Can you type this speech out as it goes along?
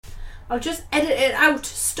I'll just edit it out.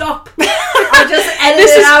 Stop. I'll just edit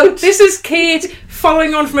it out. This is Kate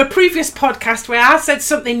following on from a previous podcast where I said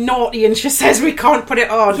something naughty and she says we can't put it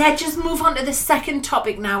on. Yeah, just move on to the second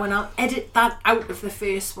topic now and I'll edit that out of the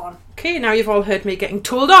first one. Okay, now you've all heard me getting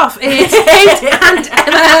told off. It's Kate and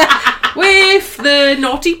Emma with the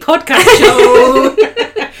Naughty Podcast Show.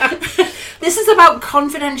 This is about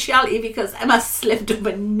confidentiality because Emma slipped up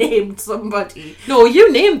and named somebody. No,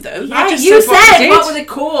 you named them. Yeah, I just you said what were they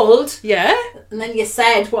called? Yeah. And then you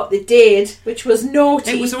said what they did, which was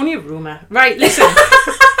naughty. It was only a rumour. Right, listen.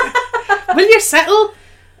 Will you settle?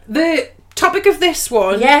 The topic of this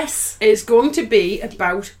one is going to be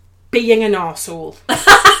about being an arsehole.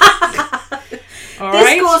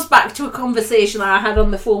 This goes back to a conversation that I had on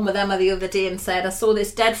the phone with Emma the other day and said, I saw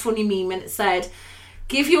this dead funny meme and it said,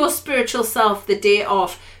 give your spiritual self the day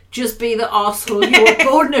off, just be the arsehole you were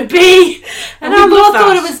born to be. And we both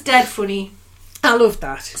thought it was dead funny. I love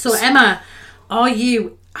that. So Emma,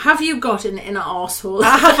 have you got an inner arsehole?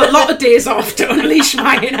 I have a lot of days off to unleash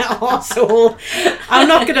my inner arsehole. I'm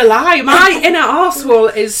not going to lie. My inner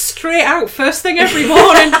arsehole is straight out first thing every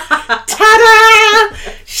morning. Ta-da!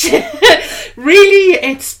 Really,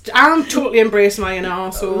 I'm totally embracing my inner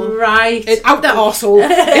arsehole. Right. It's out the arsehole.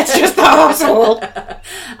 It's just the arsehole.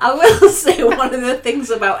 I will say one of the things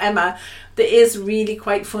about Emma that is really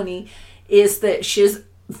quite funny is that she's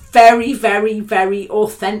very, very, very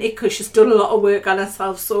authentic because she's done a lot of work on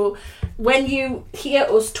herself. So when you hear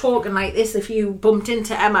us talking like this, if you bumped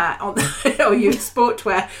into Emma or you spoke to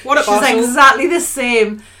her, she's exactly the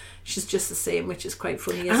same. She's just the same, which is quite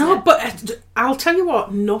funny, isn't it? But I'll tell you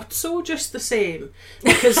what, not so just the same.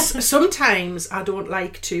 Because sometimes I don't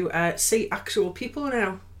like to see actual people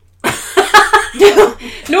now.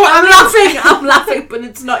 No, I'm laughing, but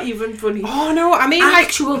it's not even funny. Oh no, I mean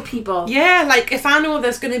actual people. Yeah, like if I know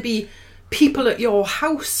there's going to be people at your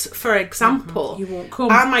house, for example, you won't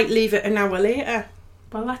come. I might leave it an hour later.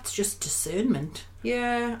 Well, that's just discernment.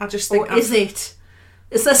 Yeah, I just think. Or is it?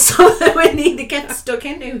 Is there something we need to get stuck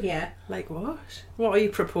into here? Like what? What are you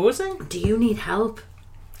proposing? Do you need help?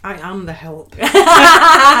 I am the help. No,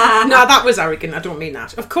 that was arrogant. I don't mean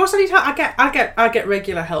that. Of course I need help. I get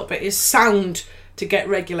regular help. It is sound to get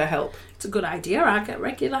regular help. It's a good idea. I get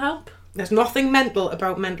regular help. There's nothing mental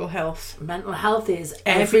about mental health. Mental health is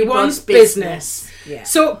everyone's business. Yeah.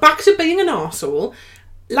 So back to being an arsehole.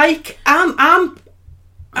 Like I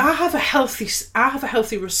have a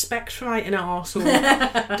healthy respect for my inner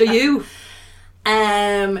arsehole. Do you?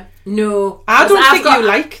 No. I don't think you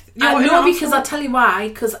like your no, because I'll tell you why.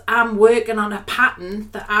 Because I'm working on a pattern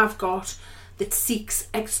that I've got that seeks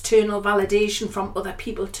external validation from other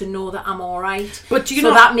people to know that I'm alright. But do you know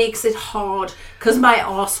know that makes it hard because my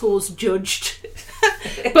arsehole's judged.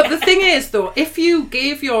 But the thing is though, if you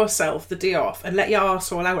gave yourself the day off and let your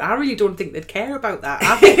arsehole out, I really don't think they'd care about that.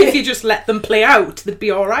 I think if you just let them play out, they'd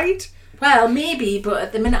be alright. Well, maybe, but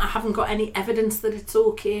at the minute I haven't got any evidence that it's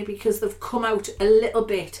okay because they've come out a little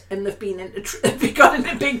bit and they've been they've got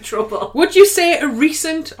into big trouble. Would you say a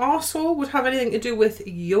recent arsehole would have anything to do with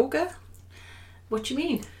yoga? What do you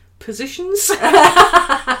mean? Positions?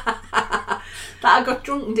 That I got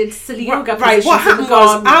drunk and did silly yoga positions. Right, what happened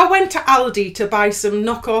was I went to Aldi to buy some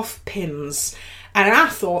knockoff pins. And I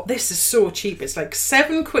thought, this is so cheap. It's like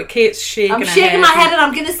 7 quid. Kate's shaking her head. I'm shaking my head and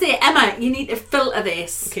I'm going to say, Emma, you need to filter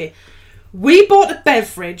this. Okay. We bought a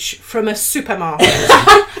beverage from a supermarket.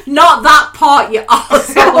 Not that part, you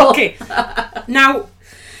arsehole. Okay. Now,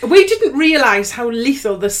 we didn't realise how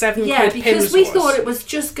lethal the 7 quid pins was. Yeah, because we thought it was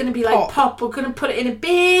just going to be like pop. We're going to put it in a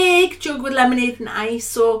big jug with lemonade and ice.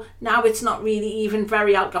 So now it's not really even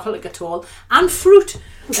very alcoholic at all. And fruit.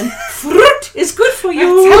 And fruit is good for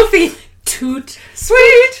you. It's healthy. Toot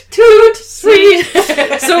sweet, toot sweet.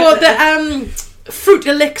 So the fruit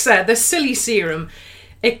elixir, the silly serum,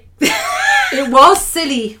 it was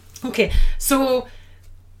silly. Okay, so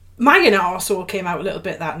my inner arsehole came out a little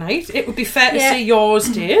bit that night. It would be fair to say yours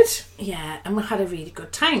did. Yeah, and we had a really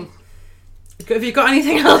good time. Have you got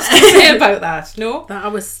anything else to say about that? No? That I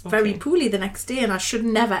was very poorly the next day and I should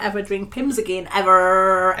never ever drink Pimm's again.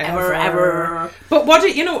 Ever. But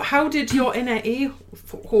how did your inner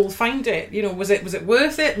a-hole find it? You know, was it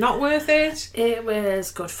worth it? Not worth it? It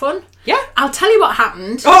was good fun. Yeah. I'll tell you what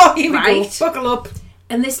happened. Oh, here we go. Buckle up.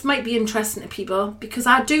 And this might be interesting to people because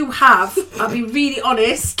I do have, I'll be really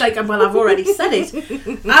honest, I've already said it.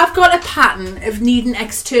 I've got a pattern of needing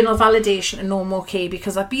external validation to know I'm okay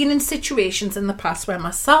because I've been in situations in the past where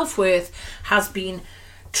my self-worth has been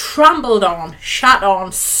trampled on, shat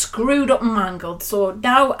on, screwed up and mangled. So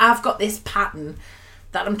now I've got this pattern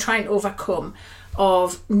that I'm trying to overcome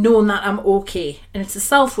of knowing that I'm okay. And it's a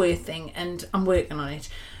self-worth thing and I'm working on it.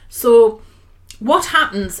 So what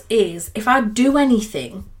happens is, if I do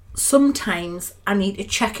anything, sometimes I need to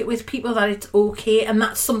check it with people that it's okay, and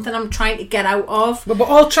that's something I'm trying to get out of. But we're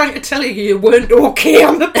all trying to tell you weren't okay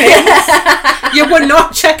on the pins. You were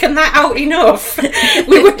not checking that out enough.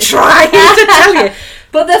 We were trying to tell you.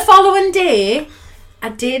 But the following day, I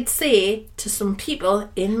did say to some people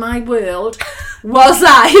in my world, was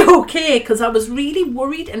I okay? Because I was really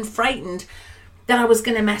worried and frightened that I was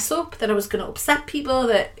going to mess up, that I was going to upset people,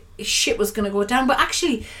 that shit was going to go down. But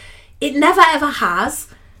actually, it never ever has.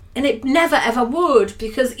 And it never ever would,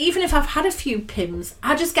 because even if I've had a few pims,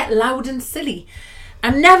 I just get loud and silly. I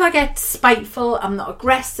never get spiteful, I'm not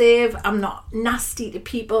aggressive, I'm not nasty to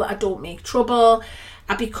people, I don't make trouble.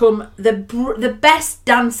 I become the best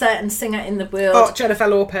dancer and singer in the world. Oh, Jennifer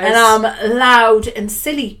Lopez. And I'm loud and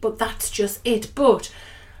silly, but that's just it. But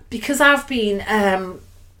because I've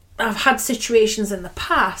had situations in the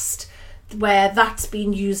past where that's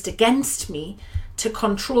been used against me to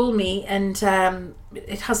control me, and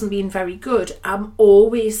it hasn't been very good. I'm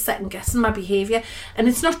always second guessing my behaviour, and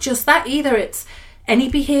it's not just that either. It's any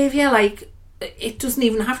behaviour. Like, it doesn't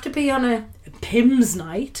even have to be on a Pims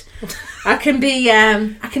night. I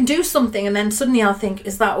can do something, and then suddenly I'll think,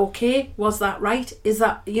 is that okay? Was that right? Is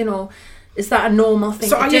that a normal thing to do?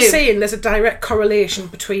 So are you saying there's a direct correlation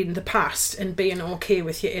between the past and being okay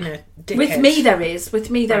with your inner dickhead?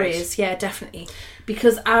 With me there is, yeah, definitely.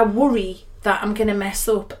 Because I worry that I'm going to mess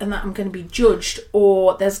up and that I'm going to be judged,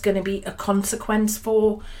 or there's going to be a consequence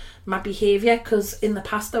for my behaviour, because in the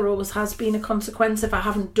past there always has been a consequence if I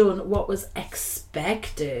haven't done what was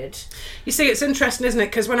expected. You see, it's interesting, isn't it?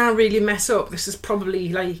 Because when I really mess up, this is probably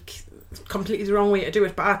like completely the wrong way to do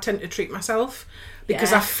it, but I tend to treat myself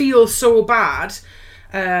because I feel so bad.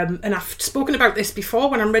 And I've spoken about this before.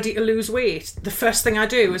 When I'm ready to lose weight, the first thing I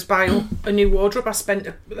do is buy a new wardrobe. I spent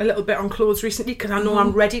a little bit on clothes recently because I know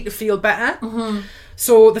I'm ready to feel better.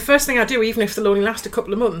 So the first thing I do, even if they'll only last a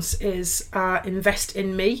couple of months, is invest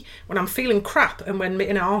in me. When I'm feeling crap and when my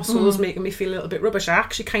inner arsehole's making me feel a little bit rubbish, I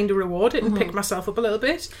actually kind of reward it and pick myself up a little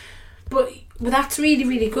bit. But that's really,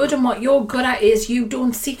 really good, and what you're good at is you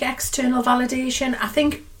don't seek external validation. I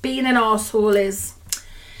think being an arsehole is...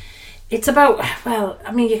 It's about, well,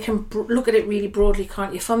 I mean, you can look at it really broadly,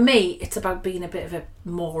 can't you? For me, it's about being a bit of a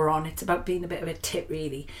moron. It's about being a bit of a tit,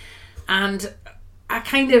 really. And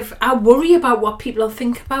I worry about what people will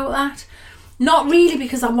think about that. Not really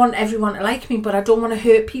because I want everyone to like me, but I don't want to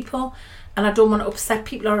hurt people, and I don't want to upset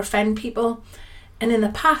people or offend people. And in the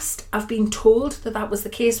past, I've been told that that was the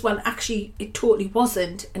case, when actually it totally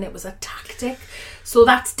wasn't, and it was a tactic. So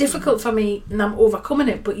that's difficult for me, and I'm overcoming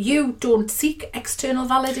it. But you don't seek external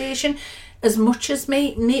validation as much as me.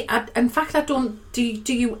 In fact, I don't. Do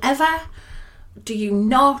you ever? Do you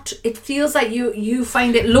not? It feels like you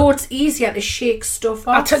find it loads easier to shake stuff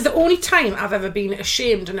off. The only time I've ever been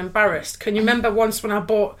ashamed and embarrassed, can you remember once when I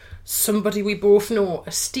bought somebody we both know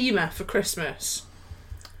a steamer for Christmas?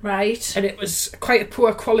 Right. And it was quite a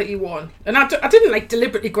poor quality one. And I didn't like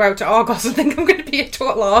deliberately go out to Argos and think I'm going to be a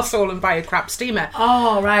total arsehole and buy a crap steamer.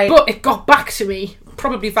 Oh, right. But it got back to me,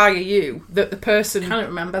 probably via you, that the person... I can't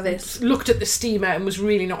remember this. ...looked at the steamer and was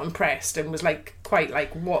really not impressed and was quite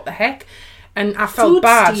like, what the heck? And I felt Food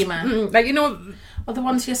bad. Steamer? Like, you know... Or the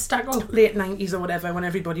ones you stack up? Late 90s or whatever, when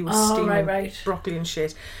everybody was steaming broccoli and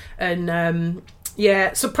shit. And,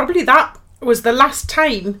 so probably that was the last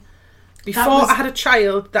time... Before I had a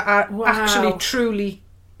child that I actually truly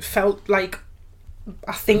felt like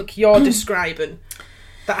I think you're describing,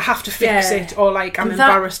 that I have to fix it, or like I'm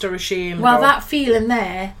embarrassed or ashamed. Well, that feeling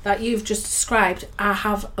there that you've just described, I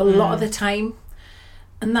have a lot of the time,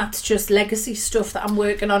 and that's just legacy stuff that I'm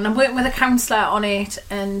working on. I'm working with a counsellor on it,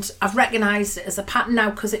 and I've recognised it as a pattern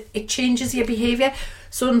now, because it changes your behaviour.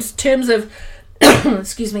 So in terms of,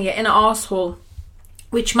 excuse me, your inner arsehole,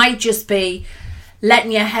 which might just be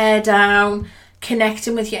letting your hair down,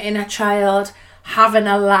 connecting with your inner child, having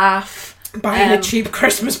a laugh, buying a cheap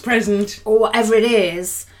Christmas present, or whatever it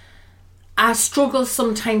is, I struggle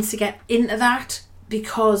sometimes to get into that,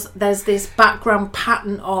 because there's this background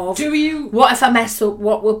pattern of, what if I mess up,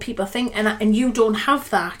 what will people think? And you don't have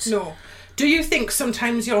that. No. Do you think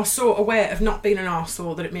sometimes you're so aware of not being an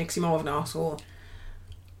arsehole that it makes you more of an arsehole?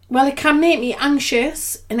 Well, it can make me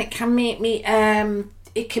anxious, and it can make me...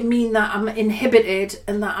 it can mean that I'm inhibited,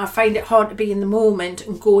 and that I find it hard to be in the moment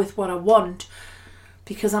and go with what I want,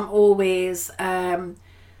 because I'm always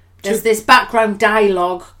there's this background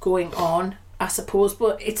dialogue going on, I suppose,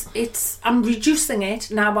 but it's I'm reducing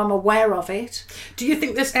it now. I'm aware of it. Do you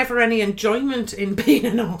think there's ever any enjoyment in being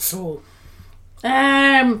an arsehole?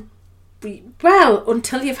 Well,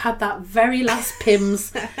 until you've had that very last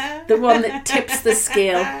Pimm's, the one that tips the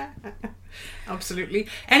scale. Absolutely.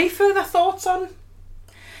 Any further thoughts on?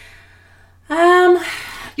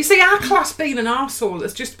 You see, I class being an arsehole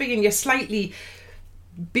as just being your slightly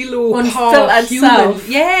below par human. Self.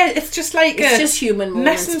 Yeah, it's just like it's just human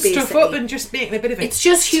moments, messing stuff basically up and just making a bit of it. It's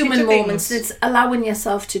just human moments. It's allowing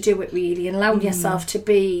yourself to do it, really, and allowing yourself to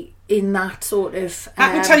be in that sort of.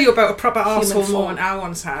 I can tell you about a proper arsehole form. moment I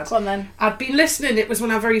once had. Go on then. I'd been listening. It was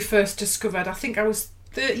when I very first discovered. I think I was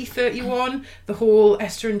 30, 31. The whole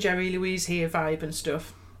Esther and Jerry Louise Hay vibe and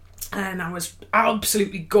stuff. And I was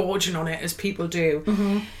absolutely gorging on it, as people do.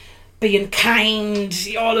 Mm-hmm. Being kind,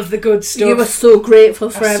 all of the good stuff. You were so grateful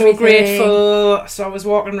for everything. So grateful. So I was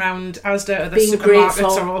walking around Asda. The being supermarkets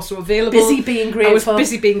grateful. are also available. Busy being grateful. I was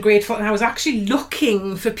busy being grateful, and I was actually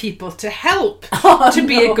looking for people to help to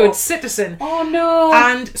be a good citizen. Oh no!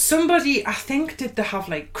 And somebody, I think, did they have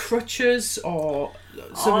like crutches or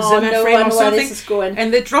some Zimmer no, frame or something? This is going.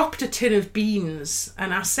 And they dropped a tin of beans,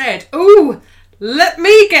 and I said, "Ooh, let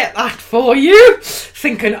me get that for you,"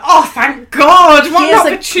 thinking, oh, thank God, what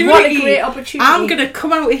an opportunity. What a great opportunity. I'm going to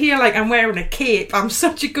come out of here like I'm wearing a cape. I'm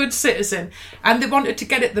such a good citizen. And they wanted to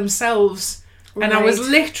get it themselves. Right. And I was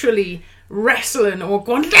literally wrestling or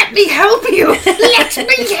going, let me help you. Let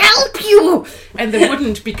me help you. And they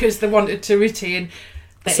wouldn't, because they wanted to retain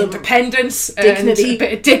their independence dignity. And a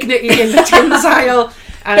bit of dignity in the tins aisle.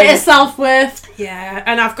 Bit of self-worth. Yeah,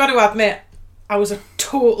 and I've got to admit, I was a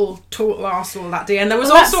total arsehole that day. And there was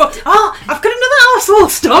I've got another arsehole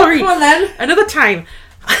story. Come on then. Another time.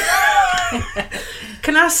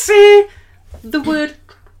 Can I say the word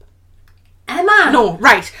Emma? No,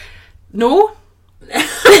 right. No.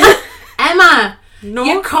 Emma. No.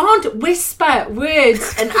 You can't whisper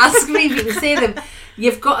words and ask me if you can say them.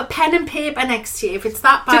 You've got a pen and paper next to you. If it's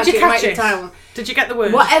that bad, Did you catch write it down. Did you get the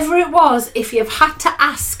word? Whatever it was, if you've had to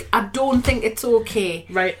ask, I don't think it's okay.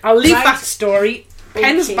 Right, I'll leave that story.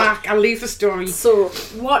 Pen's back, I'll leave the story. So,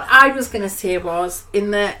 what I was going to say was,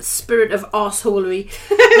 in the spirit of arseholery,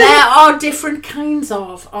 there are different kinds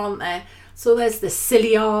of, aren't there? So there's the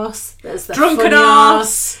silly arse, there's the drunken funny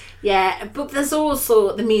arse. Yeah, but there's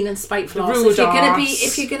also the mean and spiteful arse. If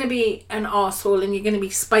you're gonna be an arsehole and you're gonna be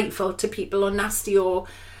spiteful to people or nasty or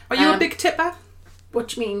Are you a big tipper? What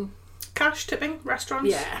do you mean? Cash tipping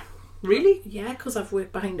restaurants? Yeah. Really? Yeah, because I've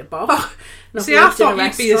worked behind a bar. See, I thought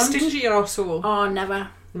you'd be a stingy arsehole. Oh, never.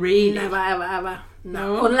 Really? Never, ever.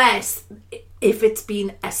 No. Unless if it's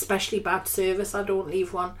been especially bad service, I don't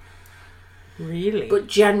leave one. Really?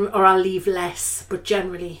 Or I'll leave less. But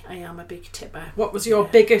generally, I am a big tipper. What was your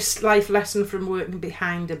biggest life lesson from working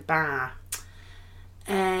behind a bar?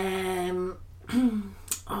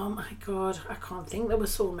 Oh my God, I can't think. There were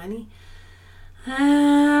so many.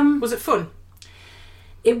 Was it fun?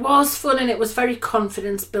 It was fun, and it was very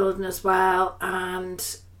confidence building as well.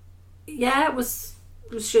 And yeah, it was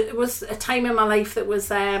a time in my life that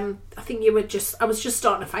was. I think I was just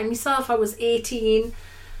starting to find myself. I was 18.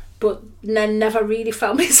 But then never really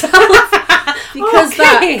found myself because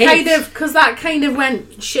that kind of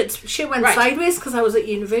went shit went sideways because I was at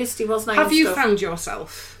university, wasn't I? Have you found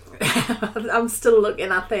yourself? I'm still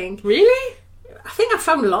looking, I think. Really? I think I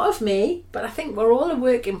found a lot of me, but I think we're all a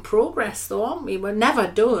work in progress, though, aren't we? We're never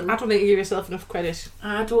done. I don't think you give yourself enough credit.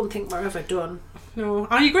 I don't think we're ever done. No,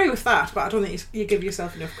 I agree with that, but I don't think you give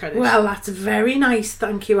yourself enough credit. Well, that's very nice,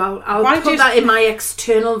 thank you. I'll put that in my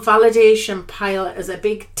external validation pile as a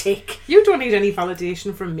big tick. You don't need any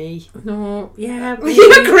validation from me. No, yeah. Maybe.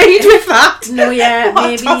 You agreed with that? No, yeah,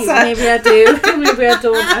 maybe I do. Maybe I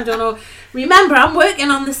don't. I don't know. Remember, I'm working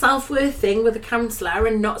on the self-worth thing with a counsellor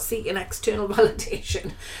and not seeking external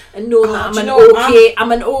validation, and knowing that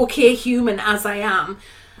I'm an okay human as I am.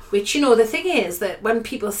 Which, the thing is that when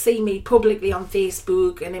people see me publicly on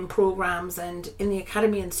Facebook and in programmes and in the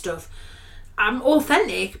academy and stuff, I'm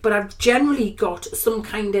authentic, but I've generally got some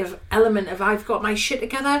kind of element of I've got my shit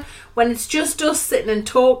together. When it's just us sitting and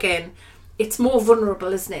talking, it's more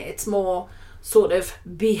vulnerable, isn't it? It's more sort of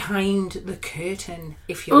behind the curtain,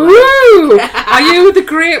 if you like. Ooh! Are you the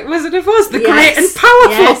great Wizard of Oz? The great and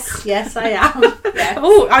powerful? Yes, I am. Yes.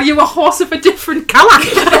 Oh, are you a horse of a different colour?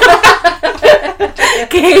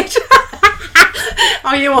 Kate?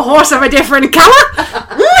 Are you a horse of a different colour?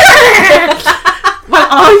 Well,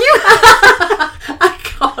 are you? I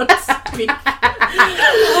can't speak.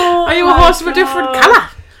 Are you a horse of a different colour?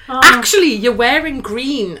 Actually, you're wearing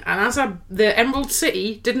green, and as the Emerald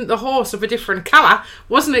City, didn't the horse of a different colour?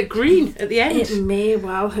 Wasn't it green at the end? It may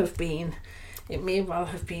well have been.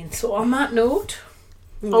 So on that note,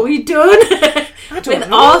 Are we done? I don't With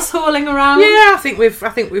know. arseholing around? Yeah, I think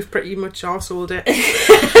we've pretty much arseholed it.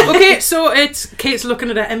 Okay, so Kate's looking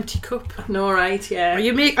at an empty cup. No, right, yeah.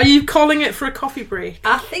 Are you calling it for a coffee break?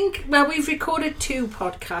 I think, well, we've recorded 2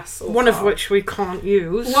 podcasts so One far. of which we can't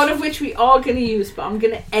use. One of which we are going to use, but I'm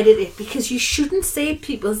going to edit it because you shouldn't say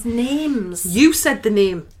people's names. You said the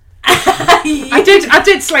name. I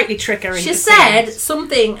did slightly trick her. She said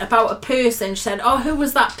something about a person. She said, "Oh, who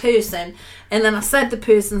was that person?" And then I said the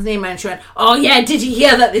person's name, and she went, "Oh yeah, did you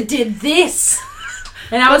hear that they did this?"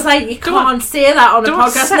 And I was like, "You can't say that on a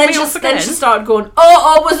podcast." And then she started going,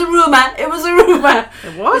 "Oh, it was a rumor. It was a rumor.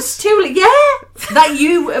 It was it's too yeah that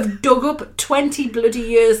you have dug up 20 bloody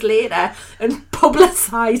years later and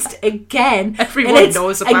publicised again. Everyone and it's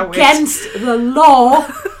knows about against the law.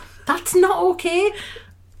 That's not okay."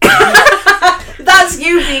 That's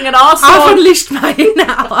you being an arsehole. I've unleashed my inner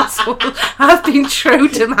arsehole. I've been true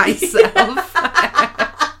to myself.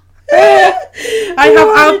 I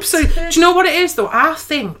have absolutely. Do you know what it is though? I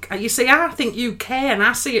think you care, and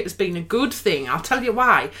I see it as being a good thing. I'll tell you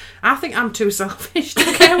why. I think I'm too selfish to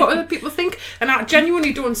care what other people think, and I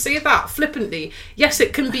genuinely don't say that flippantly. Yes,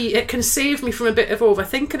 it can save me from a bit of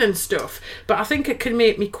overthinking and stuff, but I think it can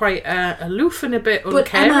make me quite aloof and a bit uncaring.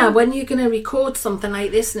 But Emma, when you're going to record something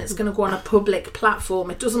like this and it's going to go on a public platform,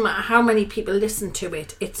 it doesn't matter how many people listen to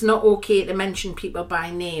it. It's not okay to mention people by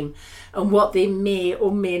name and what they may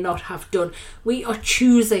or may not have done. We are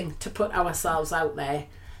choosing to put ourselves out there.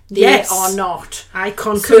 They are not. I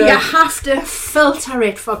concur. So you have to filter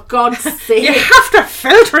it, for God's sake. You have to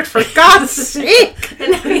filter it, for God's sake.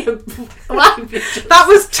 That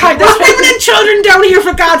was tight. There's women and children down here,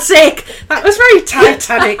 for God's sake. That was very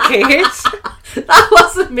Titanic, Kate. That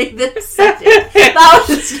wasn't me that said it. That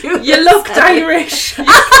was you. You looked Irish.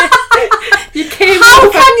 You came How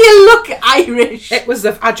over. can you look Irish? It was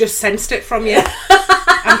I just sensed it from you.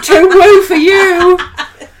 I'm too woo for you.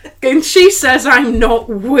 And she says I'm not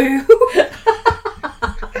woo.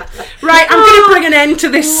 Right, I'm going to bring an end to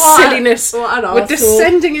this silliness. What an We're arsehole.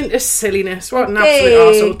 descending into silliness. What an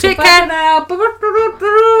absolute arsehole. Take care. Now. Come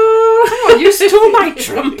on, you stole my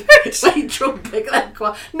trumpet. My trumpet.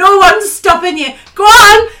 No one's stopping you. Go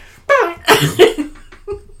on.